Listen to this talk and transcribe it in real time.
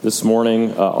This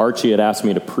morning, Archie had asked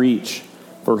me to preach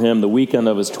for him the weekend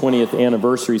of his 20th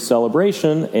anniversary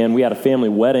celebration, and we had a family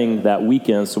wedding that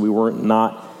weekend, so we weren't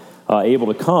not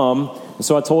able to come. And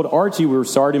so I told Archie we were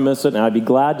sorry to miss it, and I'd be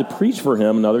glad to preach for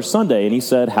him another Sunday. And he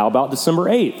said, how about December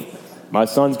 8th? My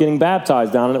son's getting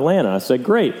baptized down in Atlanta. I said,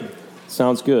 great.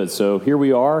 Sounds good. So here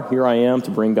we are. Here I am to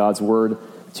bring God's word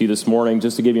to you this morning.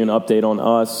 Just to give you an update on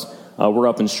us, we're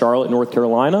up in Charlotte, North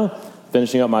Carolina,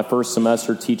 finishing up my first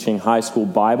semester teaching high school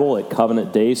Bible at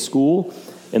Covenant Day School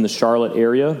in the Charlotte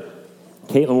area.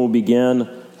 Caitlin will begin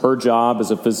her job as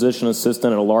a physician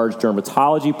assistant at a large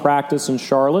dermatology practice in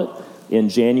Charlotte in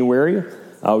January.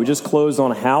 We just closed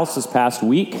on a house this past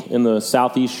week in the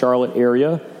southeast Charlotte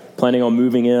area, planning on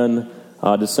moving in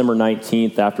December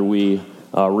 19th after we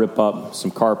rip up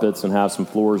some carpets and have some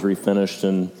floors refinished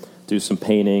and do some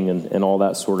painting and all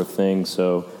that sort of thing.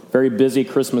 So very busy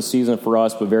Christmas season for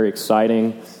us, but very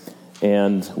exciting.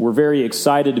 And we're very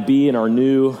excited to be in our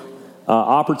new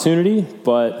opportunity,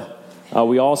 but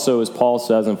we also, as Paul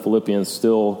says in Philippians,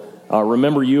 still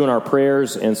remember you in our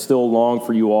prayers and still long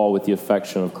for you all with the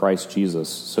affection of Christ Jesus.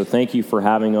 So thank you for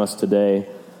having us today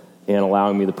and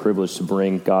allowing me the privilege to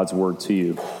bring God's word to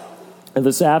you. In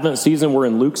this Advent season, we're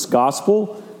in Luke's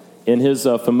Gospel. In his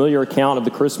familiar account of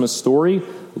the Christmas story,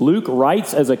 Luke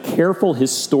writes as a careful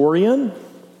historian.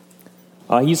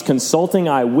 He's consulting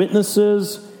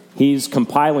eyewitnesses. He's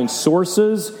compiling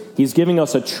sources. He's giving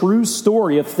us a true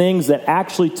story of things that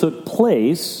actually took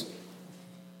place.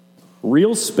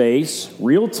 Real space,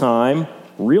 real time,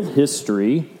 real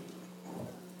history.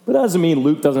 But that doesn't mean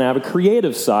Luke doesn't have a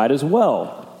creative side as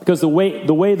well. Because the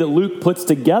way that Luke puts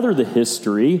together the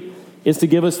history is to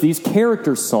give us these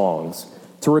character songs,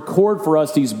 to record for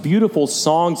us these beautiful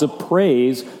songs of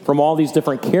praise from all these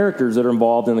different characters that are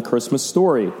involved in the Christmas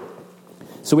story.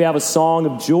 So we have a song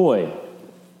of joy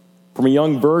from a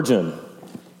young virgin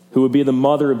who would be the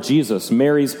mother of Jesus,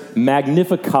 Mary's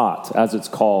Magnificat, as it's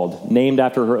called, named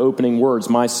after her opening words,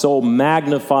 "My soul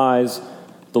magnifies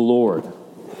the Lord."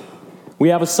 We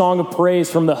have a song of praise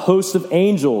from the host of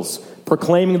angels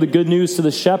proclaiming the good news to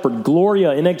the shepherd,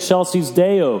 Gloria in excelsis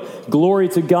Deo, glory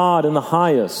to God in the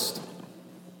highest.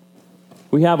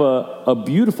 We have a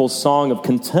beautiful song of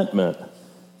contentment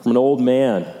from an old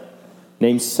man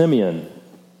named Simeon,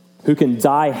 who can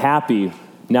die happy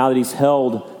now that he's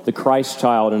held the Christ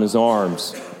child in his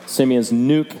arms. Simeon's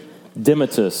Nunc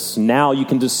Dimittis, now you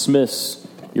can dismiss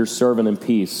your servant in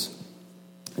peace.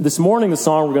 This morning, the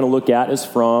song we're going to look at is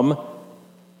from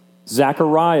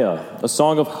Zechariah, a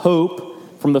song of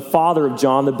hope from the father of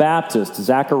John the Baptist,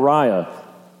 Zechariah.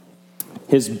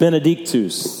 His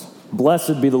Benedictus,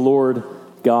 blessed be the Lord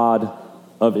God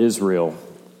of Israel.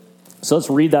 So let's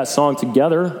read that song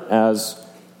together as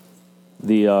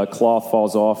the cloth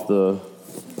falls off the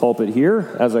pulpit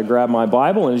here as I grab my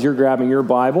Bible. And as you're grabbing your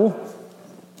Bible,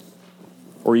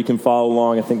 or you can follow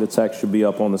along, I think the text should be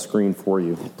up on the screen for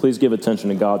you. Please give attention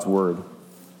to God's word.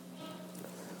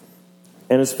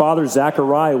 And his father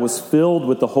Zechariah was filled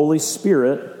with the Holy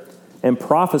Spirit and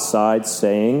prophesied,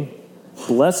 saying,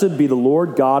 Blessed be the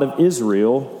Lord God of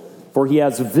Israel, for he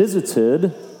has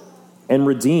visited and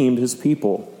redeemed his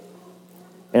people,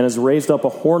 and has raised up a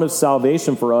horn of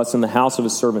salvation for us in the house of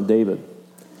his servant David,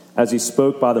 as he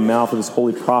spoke by the mouth of his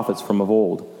holy prophets from of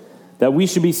old, that we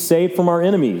should be saved from our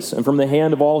enemies and from the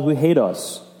hand of all who hate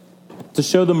us, to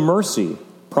show the mercy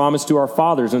promised to our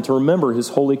fathers and to remember his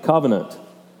holy covenant,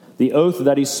 the oath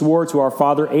that he swore to our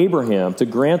father Abraham, to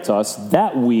grant us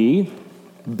that we,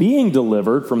 being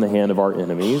delivered from the hand of our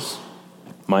enemies,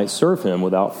 might serve him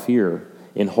without fear,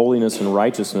 in holiness and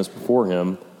righteousness before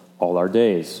him all our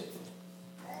days.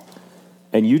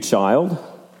 And you, child,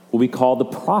 will be called the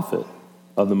prophet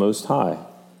of the Most High.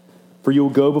 For you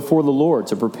will go before the Lord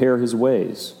to prepare his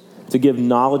ways, to give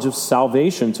knowledge of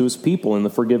salvation to his people in the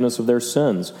forgiveness of their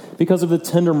sins, because of the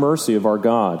tender mercy of our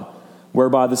God,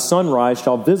 whereby the sunrise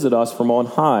shall visit us from on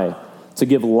high, to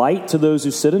give light to those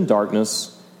who sit in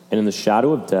darkness and in the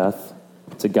shadow of death,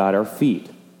 to guide our feet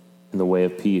in the way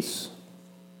of peace.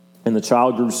 And the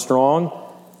child grew strong,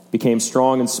 became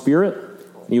strong in spirit,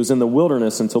 he was in the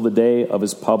wilderness until the day of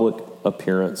his public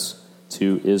appearance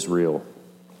to Israel.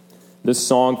 This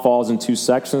song falls in two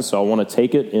sections, so I want to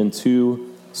take it in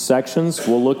two sections.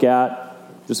 We'll look at,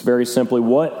 just very simply,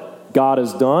 what God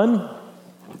has done,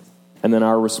 and then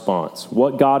our response.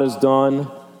 What God has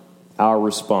done, our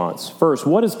response. First,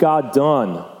 what has God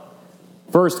done?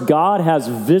 First, God has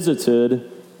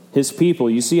visited his people.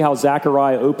 You see how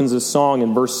Zechariah opens his song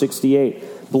in verse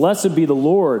 68. Blessed be the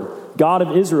Lord, God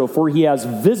of Israel, for he has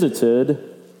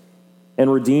visited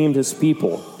and redeemed his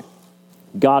people.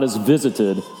 God has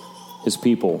visited his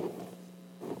people.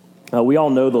 We all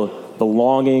know the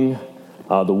longing,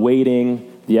 the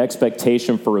waiting, the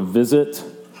expectation for a visit,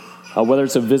 whether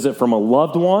it's a visit from a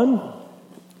loved one,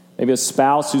 maybe a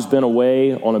spouse who's been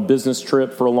away on a business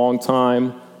trip for a long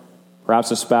time,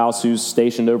 perhaps a spouse who's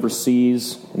stationed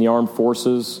overseas in the armed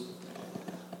forces,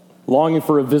 longing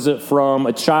for a visit from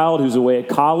a child who's away at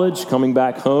college, coming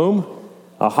back home.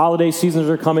 Holiday seasons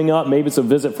are coming up. Maybe it's a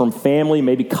visit from family,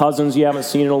 maybe cousins you haven't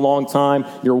seen in a long time.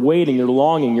 You're waiting, you're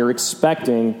longing, you're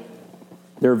expecting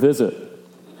their visit.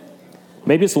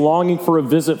 Maybe it's longing for a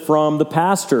visit from the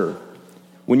pastor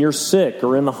when you're sick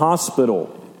or in the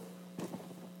hospital.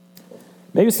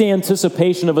 Maybe it's the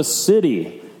anticipation of a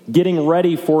city getting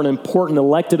ready for an important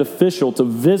elected official to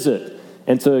visit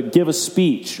and to give a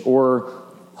speech or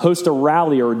host a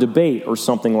rally or a debate or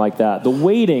something like that. The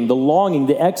waiting, the longing,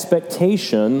 the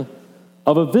expectation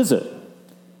of a visit,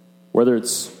 whether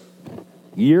it's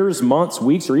years, months,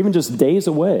 weeks, or even just days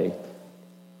away.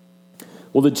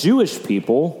 Well, the Jewish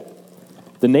people,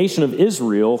 the nation of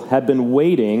Israel, had been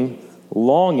waiting,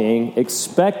 longing,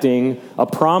 expecting a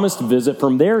promised visit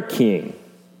from their king,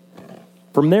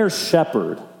 from their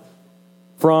shepherd,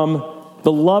 from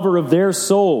the lover of their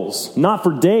souls, not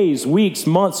for days, weeks,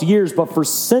 months, years, but for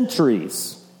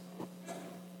centuries.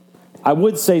 I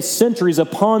would say centuries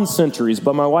upon centuries,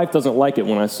 but my wife doesn't like it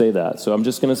when I say that, so I'm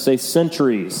just going to say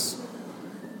centuries.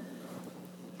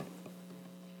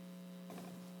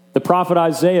 The prophet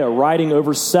Isaiah, writing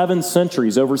over 7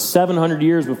 centuries, over 700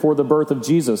 years before the birth of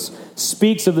Jesus,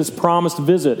 speaks of this promised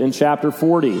visit in chapter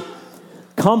 40.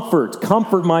 Comfort,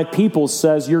 comfort my people,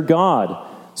 says your God.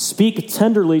 Speak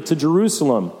tenderly to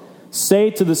Jerusalem. Say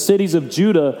to the cities of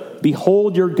Judah,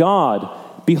 behold your God.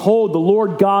 Behold, the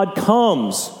Lord God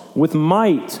comes with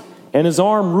might, and his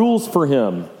arm rules for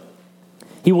him.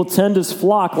 He will tend his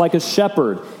flock like a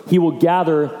shepherd. He will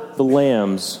gather the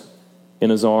lambs in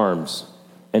his arms.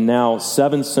 And now,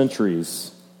 7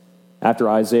 centuries after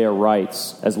Isaiah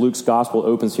writes, as Luke's gospel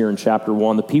opens here in chapter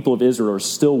 1, the people of Israel are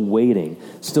still waiting,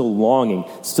 still longing,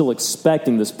 still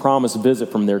expecting this promised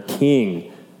visit from their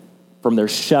king, from their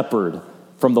shepherd,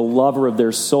 from the lover of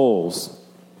their souls,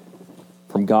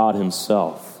 from God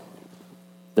himself,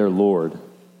 their Lord,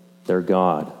 their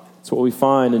God. That's what we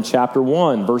find in chapter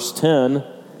 1, verse 10.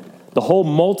 The whole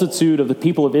multitude of the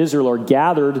people of Israel are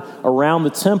gathered around the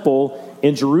temple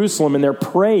in Jerusalem, and they're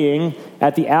praying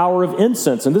at the hour of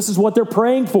incense. And this is what they're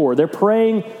praying for. They're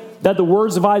praying that the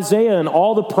words of Isaiah and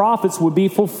all the prophets would be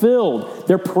fulfilled.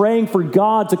 They're praying for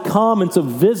God to come and to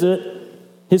visit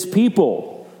his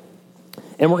people.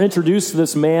 And we're introduced to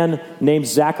this man named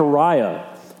Zechariah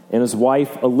and his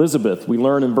wife Elizabeth. We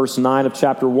learn in verse 9 of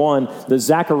chapter 1 that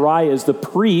Zechariah is the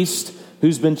priest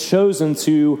who's been chosen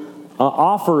to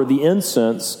offer the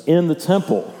incense in the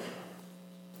temple,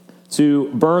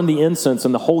 to burn the incense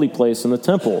in the holy place in the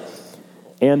temple.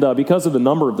 And because of the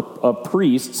number of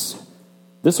priests,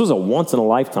 this was a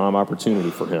once-in-a-lifetime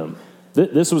opportunity for him.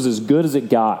 This was as good as it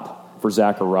got for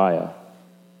Zechariah.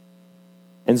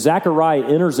 And Zechariah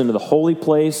enters into the holy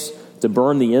place to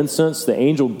burn the incense. The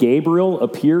angel Gabriel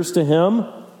appears to him,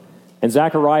 and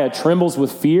Zechariah trembles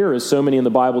with fear, as so many in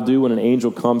the Bible do when an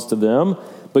angel comes to them.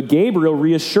 But Gabriel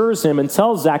reassures him and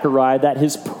tells Zechariah that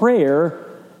his prayer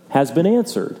has been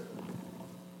answered.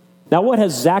 Now, what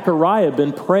has Zechariah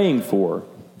been praying for?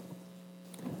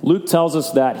 Luke tells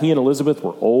us that he and Elizabeth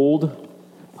were old.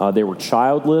 They were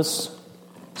childless.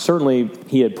 Certainly,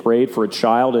 he had prayed for a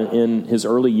child in his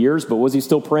early years, but was he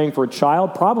still praying for a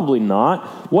child? Probably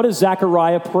not. What is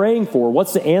Zechariah praying for?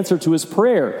 What's the answer to his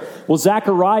prayer? Well,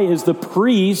 Zechariah is the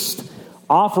priest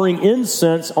offering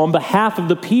incense on behalf of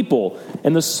the people,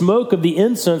 and the smoke of the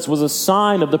incense was a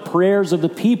sign of the prayers of the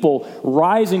people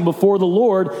rising before the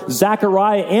Lord.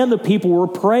 Zechariah and the people were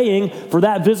praying for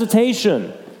that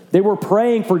visitation. They were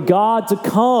praying for God to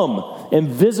come and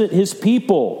visit his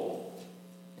people.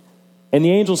 And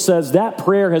the angel says that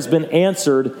prayer has been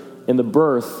answered in the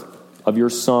birth of your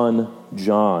son,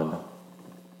 John.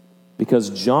 Because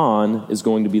John is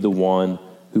going to be the one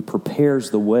who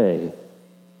prepares the way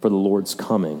for the Lord's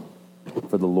coming,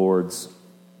 for the Lord's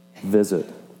visit.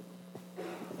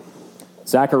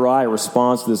 Zechariah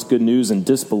responds to this good news in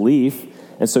disbelief,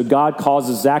 and so God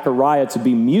causes Zechariah to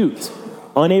be mute,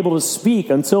 unable to speak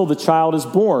until the child is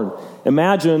born.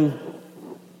 Imagine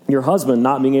your husband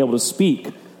not being able to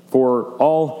speak for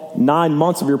all 9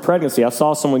 months of your pregnancy. I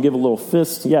saw someone give a little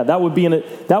fist. Yeah, that would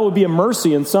be a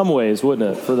mercy in some ways,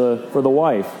 wouldn't it, for the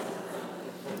wife?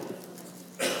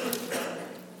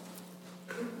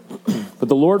 But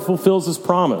the Lord fulfills his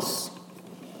promise.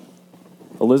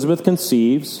 Elizabeth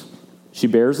conceives, she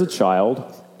bears a child,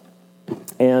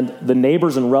 and the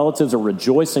neighbors and relatives are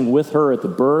rejoicing with her at the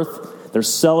birth. They're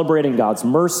celebrating God's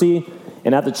mercy.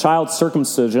 And at the child's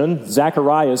circumcision,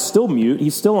 Zechariah is still mute.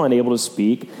 He's still unable to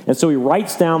speak. And so he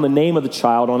writes down the name of the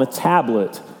child on a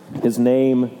tablet. His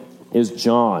name is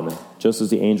John, just as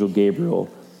the angel Gabriel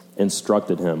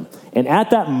instructed him. And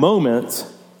at that moment,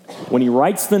 when he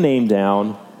writes the name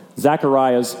down,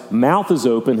 Zechariah's mouth is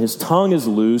open, his tongue is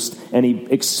loosed, and he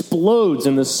explodes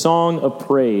in this song of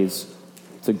praise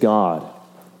to God.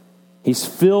 He's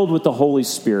filled with the Holy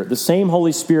Spirit, the same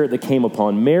Holy Spirit that came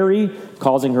upon Mary,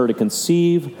 causing her to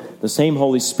conceive, the same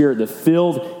Holy Spirit that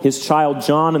filled his child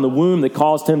John in the womb, that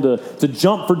caused him to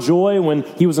jump for joy when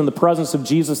he was in the presence of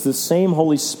Jesus. The same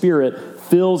Holy Spirit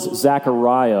fills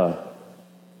Zechariah,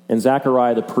 and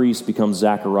Zechariah the priest becomes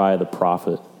Zechariah the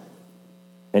prophet.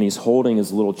 And he's holding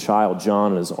his little child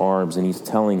John in his arms, and he's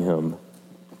telling him,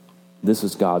 this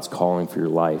is God's calling for your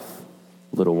life,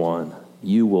 little one.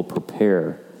 You will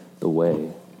prepare the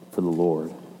way for the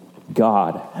Lord.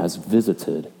 God has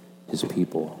visited his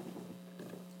people.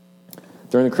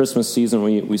 During the Christmas season,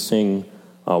 we sing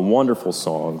wonderful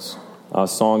songs.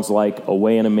 Songs like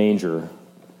Away in a Manger,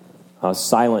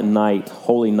 Silent Night,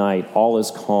 Holy Night, All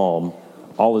is Calm,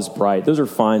 All is Bright. Those are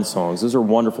fine songs. Those are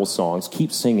wonderful songs.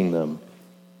 Keep singing them.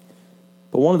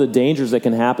 But one of the dangers that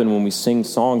can happen when we sing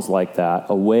songs like that,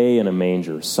 Away in a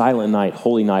Manger, Silent Night,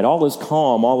 Holy Night, All is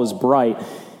Calm, All is Bright,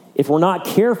 if we're not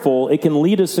careful, it can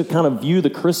lead us to kind of view the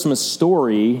Christmas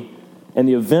story and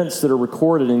the events that are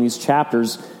recorded in these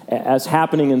chapters as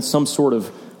happening in some sort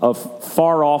of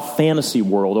far-off fantasy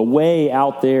world, away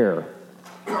out there,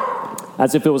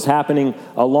 as if it was happening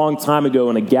a long time ago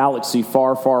in a galaxy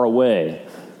far, far away,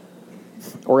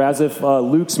 or as if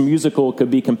Luke's musical could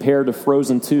be compared to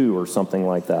Frozen 2 or something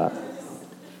like that.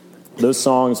 Those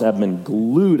songs have been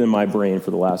glued in my brain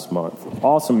for the last month.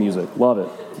 Awesome music. Love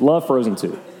it. Love Frozen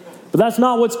 2. But that's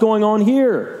not what's going on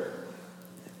here.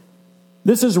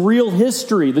 This is real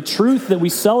history. The truth that we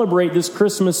celebrate this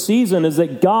Christmas season is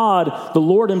that God, the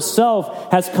Lord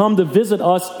himself, has come to visit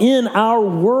us in our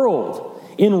world,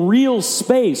 in real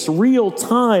space, real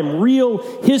time,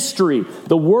 real history.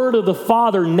 The Word of the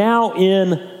Father now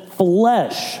in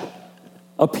flesh,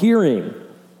 appearing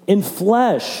in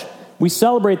flesh. We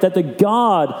celebrate that the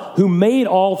God who made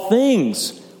all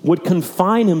things would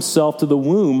confine himself to the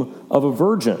womb of a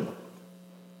virgin.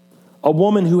 A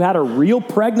woman who had a real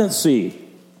pregnancy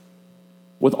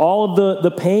with all of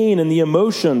the pain and the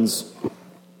emotions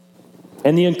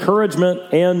and the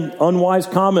encouragement and unwise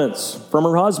comments from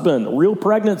her husband. Real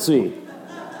pregnancy.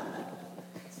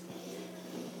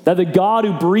 That the God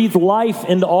who breathed life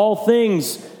into all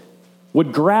things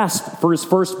would grasp for his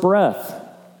first breath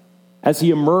as he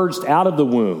emerged out of the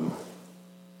womb.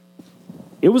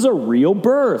 It was a real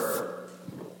birth.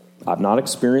 I've not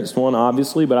experienced one,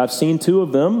 obviously, but I've seen two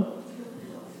of them.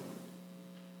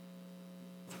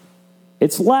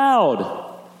 It's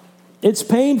loud. It's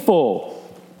painful.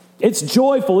 It's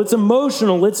joyful. It's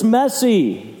emotional. It's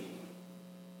messy.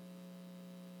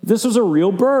 This was a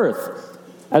real birth.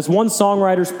 As one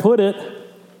songwriter put it,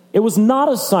 it was not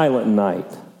a silent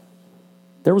night.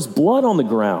 There was blood on the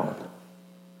ground.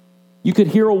 You could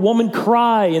hear a woman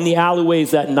cry in the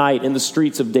alleyways that night in the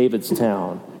streets of David's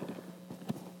town.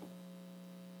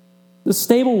 The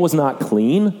stable was not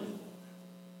clean.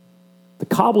 The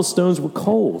cobblestones were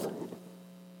cold.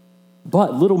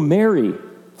 But little Mary,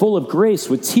 full of grace,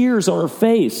 with tears on her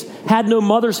face, had no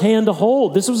mother's hand to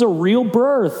hold. This was a real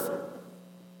birth.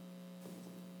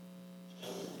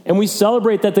 And we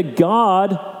celebrate that the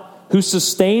God who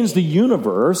sustains the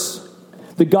universe,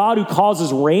 the God who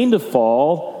causes rain to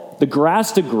fall, the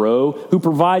grass to grow, who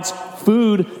provides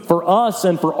food for us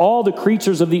and for all the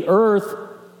creatures of the earth,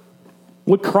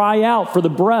 would cry out for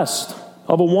the breast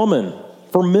of a woman,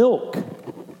 for milk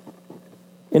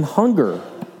and hunger.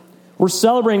 We're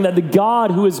celebrating that the God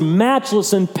who is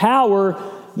matchless in power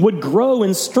would grow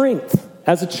in strength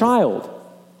as a child,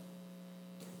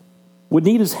 would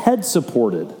need his head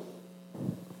supported,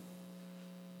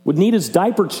 would need his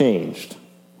diaper changed,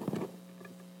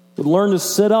 would learn to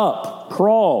sit up,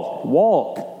 crawl,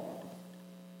 walk,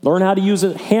 learn how to use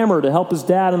a hammer to help his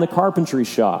dad in the carpentry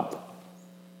shop.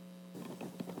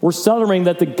 We're celebrating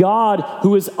that the God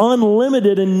who is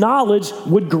unlimited in knowledge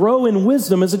would grow in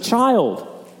wisdom as a child.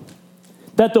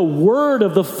 That the Word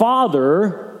of the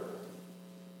Father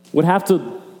would have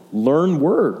to learn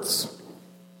words,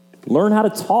 learn how to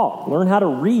talk, learn how to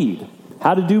read,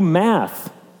 how to do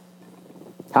math,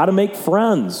 how to make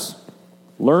friends,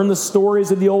 learn the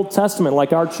stories of the Old Testament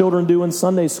like our children do in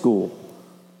Sunday school.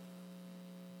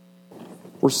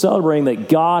 We're celebrating that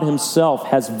God himself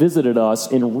has visited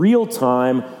us in real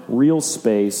time, real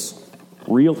space,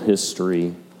 real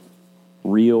history,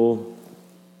 real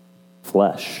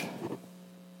flesh.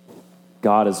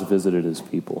 God has visited his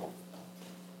people.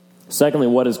 Secondly,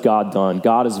 what has God done?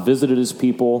 God has visited his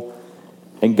people,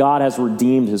 and God has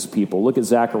redeemed his people. Look at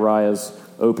Zechariah's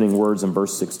opening words in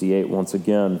verse 68 once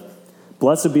again.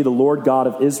 Blessed be the Lord God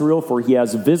of Israel, for he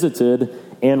has visited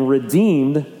and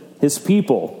redeemed his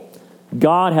people.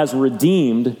 God has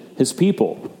redeemed his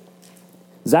people.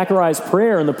 Zechariah's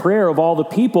prayer and the prayer of all the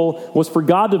people was for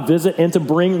God to visit and to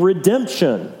bring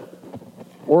redemption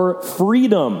or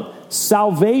freedom,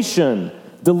 salvation,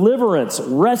 deliverance,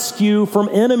 rescue from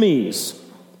enemies.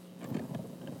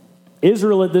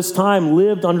 Israel at this time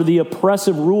lived under the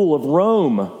oppressive rule of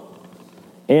Rome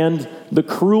and the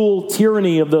cruel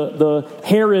tyranny of the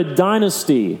Herod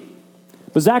dynasty.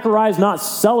 But Zechariah is not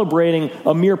celebrating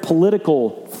a mere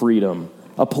political freedom,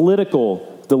 a political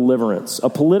deliverance, a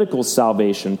political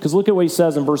salvation. Because look at what he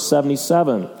says in verse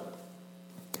 77.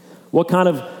 What kind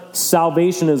of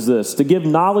salvation is this? To give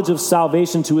knowledge of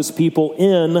salvation to his people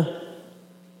in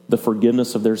the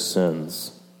forgiveness of their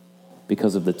sins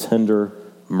because of the tender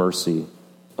mercy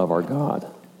of our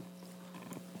God.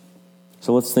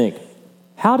 So let's think.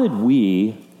 How did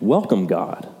we welcome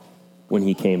God when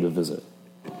he came to visit?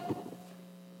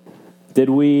 Did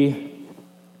we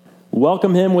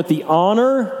welcome him with the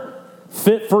honor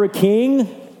fit for a king?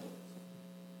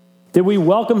 Did we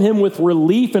welcome him with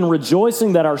relief and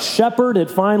rejoicing that our shepherd had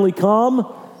finally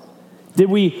come? Did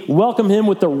we welcome him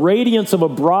with the radiance of a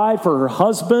bride for her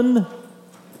husband,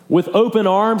 with open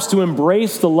arms to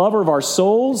embrace the lover of our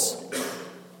souls?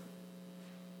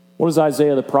 What does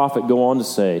Isaiah the prophet go on to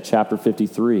say? Chapter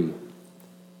 53.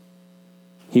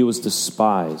 He was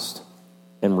despised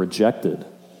and rejected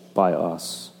by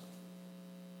us,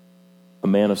 a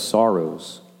man of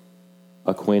sorrows,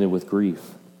 acquainted with grief,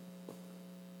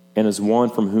 and as one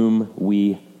from whom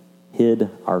we hid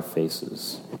our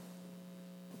faces.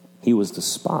 He was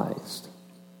despised,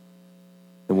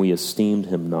 and we esteemed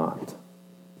him not.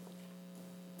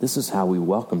 This is how we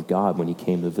welcomed God when he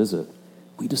came to visit.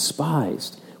 We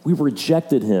despised. We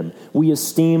rejected him. We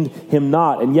esteemed him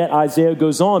not. And yet Isaiah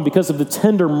goes on, because of the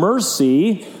tender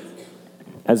mercy,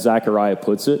 as Zechariah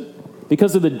puts it,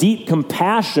 because of the deep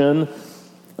compassion,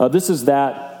 this is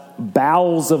that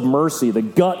bowels of mercy, the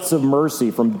guts of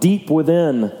mercy from deep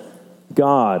within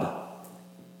God.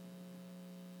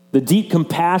 The deep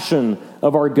compassion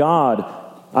of our God,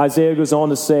 Isaiah goes on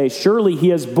to say, surely he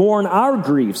has borne our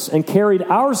griefs and carried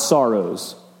our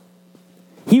sorrows.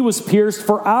 He was pierced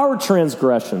for our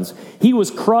transgressions. He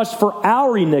was crushed for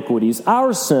our iniquities,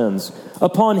 our sins.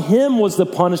 Upon him was the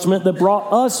punishment that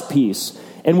brought us peace,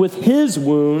 and with his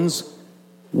wounds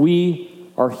we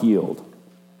are healed.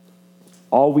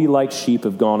 All we like sheep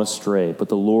have gone astray, but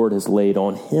the Lord has laid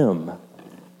on him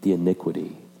the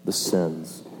iniquity, the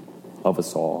sins of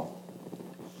us all.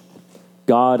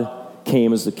 God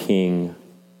came as the king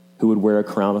who would wear a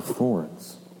crown of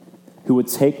thorns, who would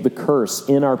take the curse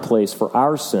in our place for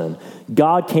our sin.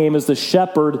 God came as the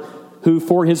shepherd who,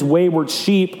 for his wayward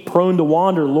sheep, prone to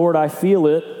wander, Lord, I feel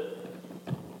it.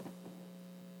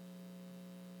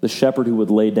 The shepherd who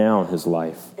would lay down his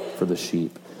life for the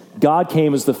sheep. God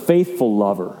came as the faithful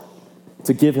lover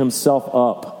to give himself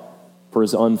up for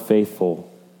his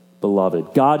unfaithful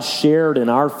beloved. God shared in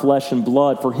our flesh and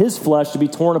blood for his flesh to be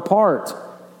torn apart,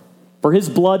 for his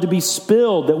blood to be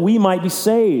spilled, that we might be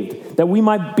saved, that we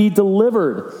might be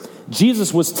delivered.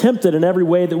 Jesus was tempted in every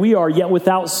way that we are, yet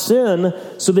without sin,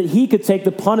 so that he could take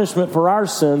the punishment for our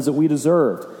sins that we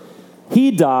deserved.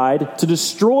 He died to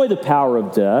destroy the power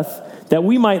of death, that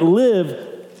we might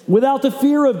live without the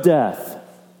fear of death.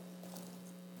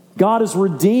 God has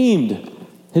redeemed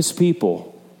his people.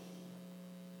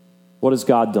 What has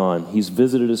God done? He's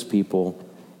visited his people.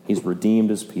 He's redeemed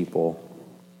his people.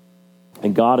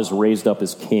 And God has raised up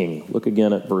his king. Look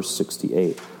again at verse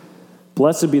 68.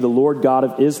 Blessed be the Lord God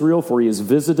of Israel, for he has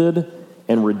visited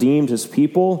and redeemed his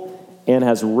people and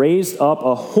has raised up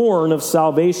a horn of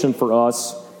salvation for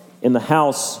us in the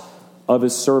house of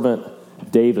his servant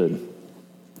David.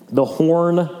 The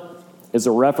horn is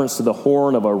a reference to the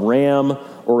horn of a ram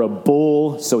or a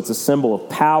bull, so it's a symbol of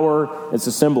power, it's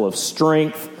a symbol of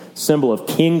strength, symbol of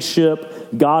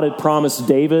kingship. God had promised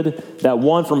David that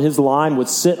one from his line would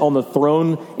sit on the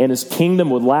throne and his kingdom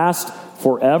would last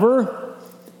forever.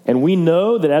 And we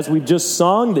know that as we've just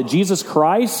sung, that Jesus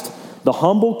Christ, the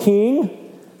humble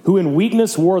king, who in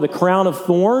weakness wore the crown of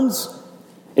thorns,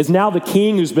 is now the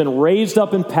king who's been raised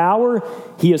up in power.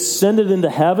 He ascended into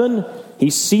heaven.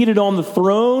 He's seated on the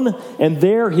throne, and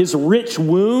there his rich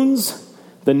wounds,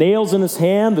 the nails in his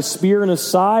hand, the spear in his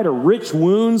side, are rich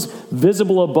wounds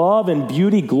visible above in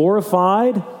beauty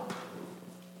glorified.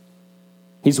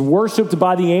 He's worshiped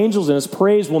by the angels, and his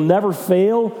praise will never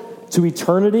fail to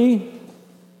eternity.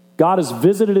 God has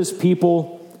visited his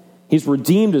people, he's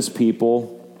redeemed his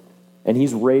people, and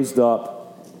he's raised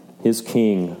up his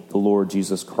King, the Lord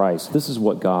Jesus Christ. This is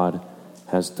what God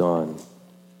has done.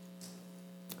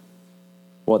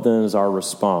 What then is our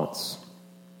response?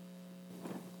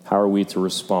 How are we to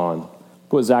respond?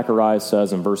 Look what Zechariah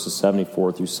says in verses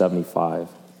 74 through 75.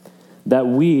 That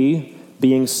we,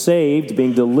 being saved,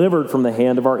 being delivered from the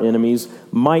hand of our enemies,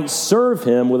 might serve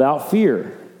him without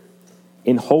fear,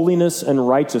 in holiness and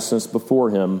righteousness before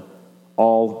him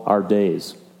all our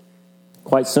days.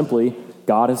 Quite simply,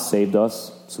 God has saved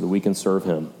us so that we can serve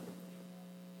him.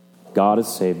 God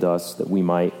has saved us that we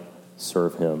might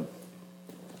serve him.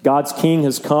 God's King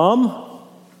has come,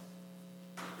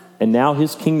 and now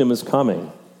his kingdom is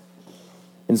coming.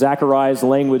 In Zechariah's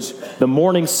language, the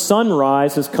morning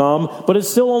sunrise has come, but it's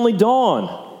still only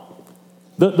dawn.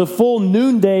 The full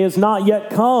noonday has not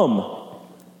yet come.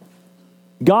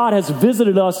 God has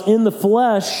visited us in the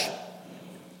flesh, and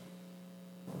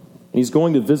he's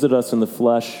going to visit us in the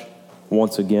flesh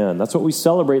once again. That's what we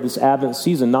celebrate this Advent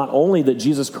season. Not only that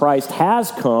Jesus Christ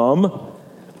has come,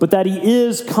 but that he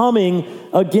is coming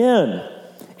again.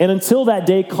 And until that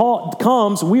day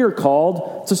comes, we are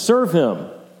called to serve him.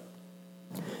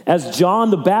 As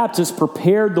John the Baptist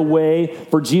prepared the way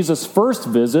for Jesus' first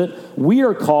visit, we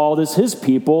are called as his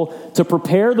people to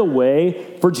prepare the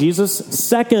way for Jesus'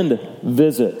 second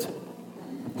visit,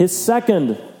 his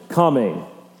second coming.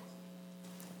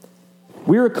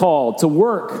 We are called to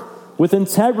work with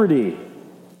integrity,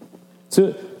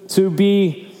 to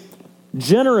be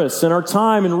generous in our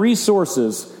time and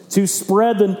resources, to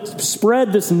spread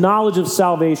this knowledge of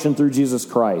salvation through Jesus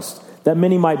Christ, that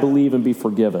many might believe and be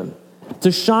forgiven.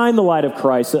 To shine the light of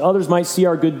Christ, that others might see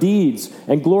our good deeds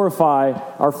and glorify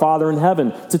our Father in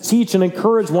heaven. To teach and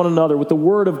encourage one another with the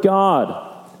Word of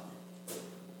God.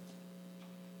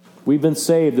 We've been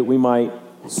saved that we might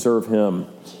serve him.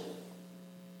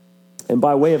 And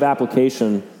by way of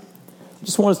application, I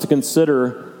just want us to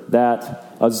consider that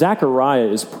Zechariah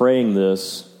is praying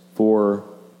this for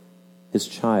his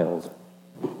child,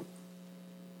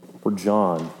 for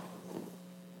John.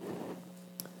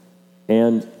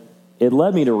 And it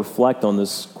led me to reflect on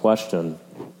this question.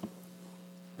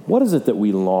 What is it that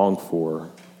we long for,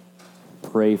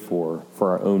 pray for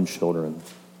our own children?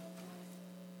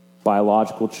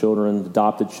 Biological children,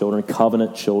 adopted children,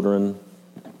 covenant children,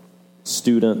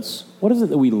 students. What is it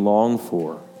that we long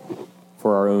for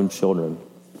our own children?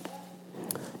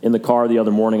 In the car the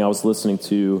other morning, I was listening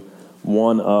to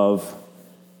one of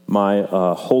my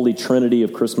Holy Trinity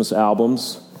of Christmas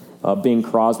albums, Bing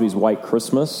Crosby's White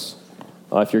Christmas.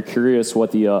 If you're curious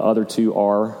what the other two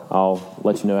are, I'll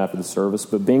let you know after the service.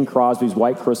 But Bing Crosby's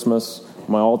White Christmas,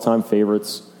 my all-time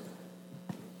favorites.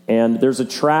 And there's a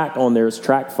track on there, it's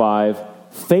track 5,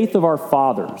 Faith of Our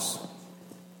Fathers.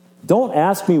 Don't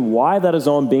ask me why that is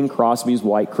on Bing Crosby's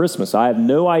White Christmas. I have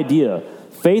no idea.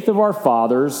 Faith of Our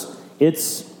Fathers,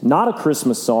 it's not a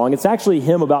Christmas song. It's actually a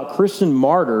hymn about Christian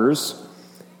martyrs.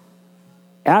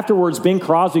 Afterwards, Bing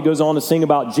Crosby goes on to sing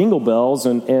about jingle bells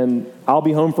and I'll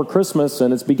Be Home for Christmas,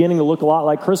 and it's beginning to look a lot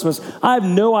like Christmas. I have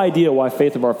no idea why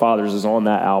Faith of Our Fathers is on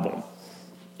that album.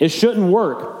 It shouldn't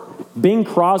work. Bing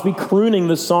Crosby crooning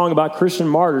this song about Christian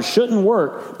martyrs shouldn't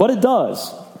work, but it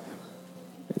does.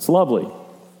 It's lovely.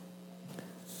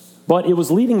 But it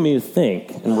was leading me to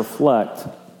think and reflect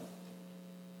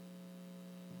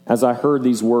as I heard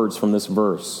these words from this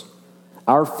verse.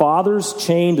 Our fathers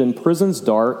chained in prisons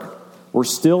dark were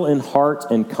still in heart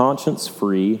and conscience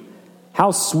free.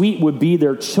 How sweet would be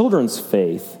their children's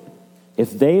faith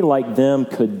if they, like them,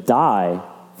 could die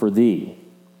for thee.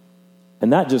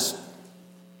 And that just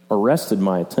arrested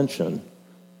my attention.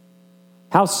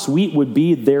 How sweet would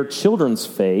be their children's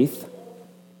faith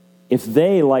if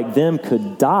they, like them,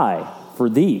 could die for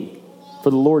thee, for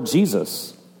the Lord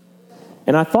Jesus.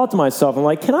 And I thought to myself, I'm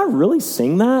like, can I really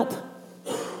sing that?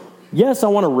 Yes, I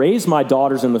want to raise my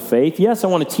daughters in the faith. Yes, I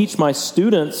want to teach my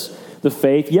students the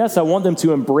faith. Yes, I want them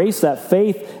to embrace that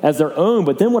faith as their own,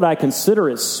 but then would I consider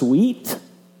it sweet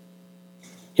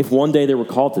if one day they were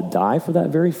called to die for that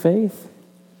very faith?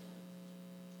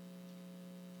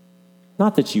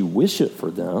 Not that you wish it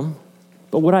for them,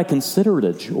 but would I consider it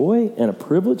a joy and a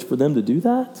privilege for them to do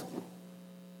that?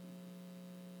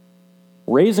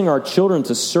 Raising our children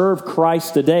to serve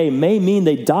Christ today may mean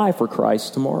they die for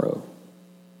Christ tomorrow.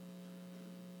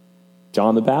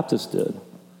 John the Baptist did.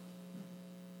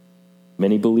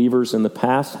 Many believers in the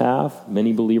past have.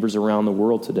 Many believers around the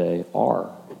world today are.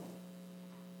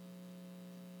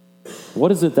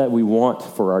 What is it that we want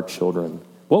for our children?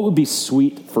 What would be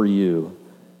sweet for you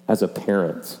as a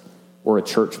parent or a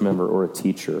church member or a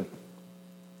teacher.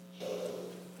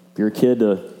 For your kid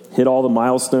to hit all the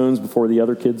milestones before the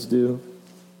other kids do,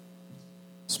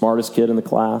 smartest kid in the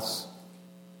class,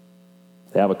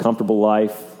 they have a comfortable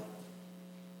life,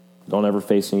 don't ever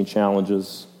face any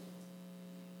challenges,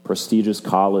 prestigious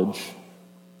college,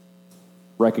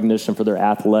 recognition for their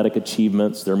athletic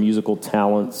achievements, their musical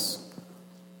talents,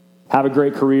 have a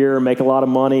great career, make a lot of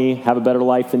money, have a better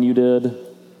life than you did,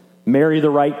 marry the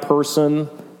right person. I'm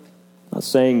not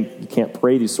saying you can't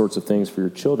pray these sorts of things for your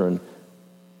children,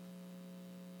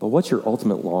 but what's your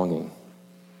ultimate longing?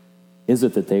 Is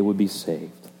it that they would be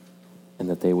saved and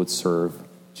that they would serve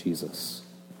Jesus,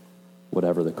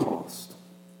 whatever the cost?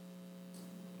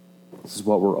 This is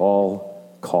what we're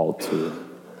all called to.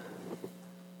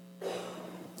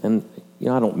 And,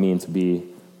 I don't mean to be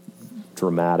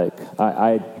dramatic.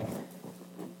 After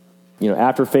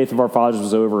Faith of Our Fathers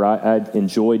was over, I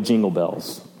enjoyed Jingle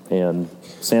Bells and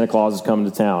Santa Claus is Coming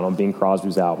to Town on Bing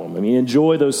Crosby's album.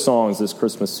 Enjoy those songs this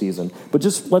Christmas season. But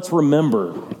just let's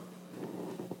remember,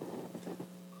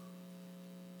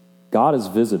 God has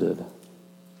visited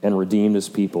and redeemed his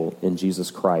people in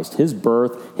Jesus Christ. His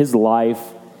birth, his life,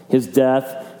 his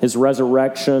death, his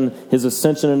resurrection, his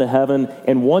ascension into heaven,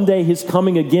 and one day his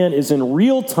coming again is in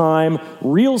real time,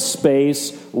 real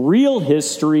space, real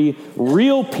history,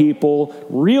 real people,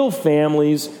 real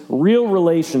families, real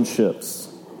relationships.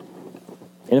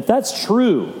 And if that's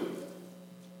true,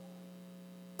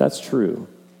 then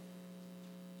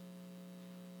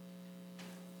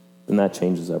that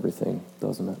changes everything,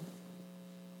 doesn't it?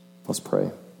 Let's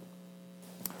pray.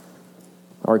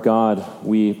 Our God,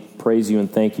 we praise you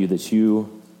and thank you that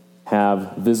you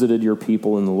have visited your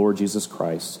people in the Lord Jesus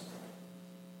Christ,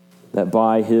 that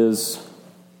by his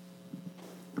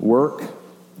work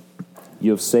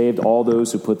you have saved all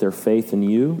those who put their faith in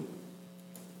you.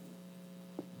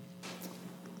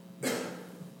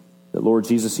 That, Lord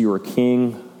Jesus, you are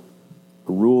King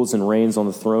who rules and reigns on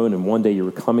the throne, and one day you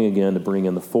are coming again to bring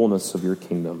in the fullness of your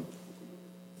kingdom.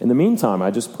 In the meantime,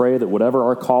 I just pray that whatever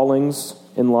our callings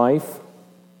in life,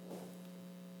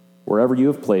 wherever you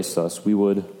have placed us, we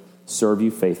would serve you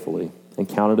faithfully and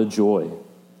count it a joy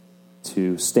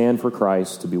to stand for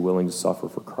Christ, to be willing to suffer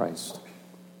for Christ.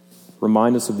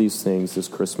 Remind us of these things this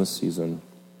Christmas season,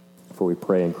 for we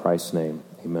pray in Christ's name.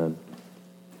 Amen.